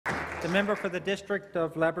The member for the District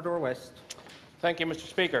of Labrador West. Thank you, Mr.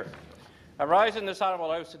 Speaker. I rise in this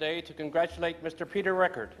honourable House today to congratulate Mr. Peter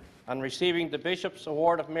Record on receiving the Bishop's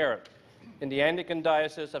Award of Merit in the Anglican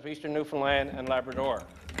Diocese of Eastern Newfoundland and Labrador.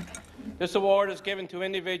 This award is given to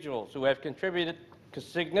individuals who have contributed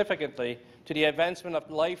significantly to the advancement of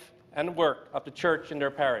life and work of the Church in their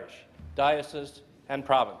parish, diocese and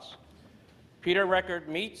province. Peter Record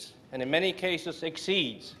meets, and in many cases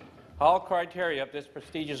exceeds, all criteria of this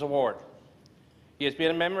prestigious award. He has been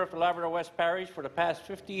a member of the Labrador West Parish for the past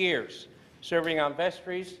 50 years, serving on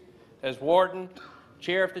vestries as warden,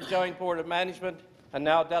 chair of the Joint Board of Management, and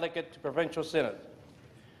now delegate to Provincial Synod.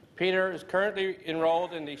 Peter is currently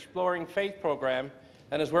enrolled in the Exploring Faith program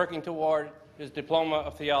and is working toward his Diploma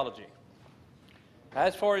of Theology.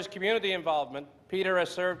 As for his community involvement, Peter has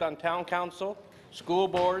served on Town Council, school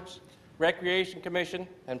boards, Recreation Commission,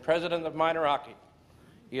 and President of Minor Hockey.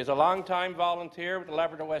 He is a long-time volunteer with the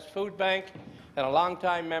Labrador West Food Bank and a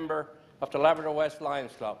long-time member of the Labrador West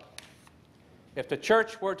Lions Club. If the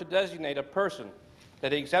Church were to designate a person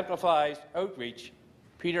that exemplifies outreach,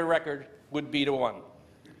 Peter Record would be the one.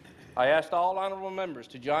 I ask all honourable members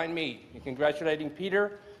to join me in congratulating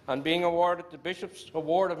Peter on being awarded the Bishop's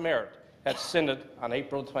Award of Merit at Synod on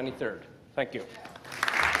April 23rd. Thank you.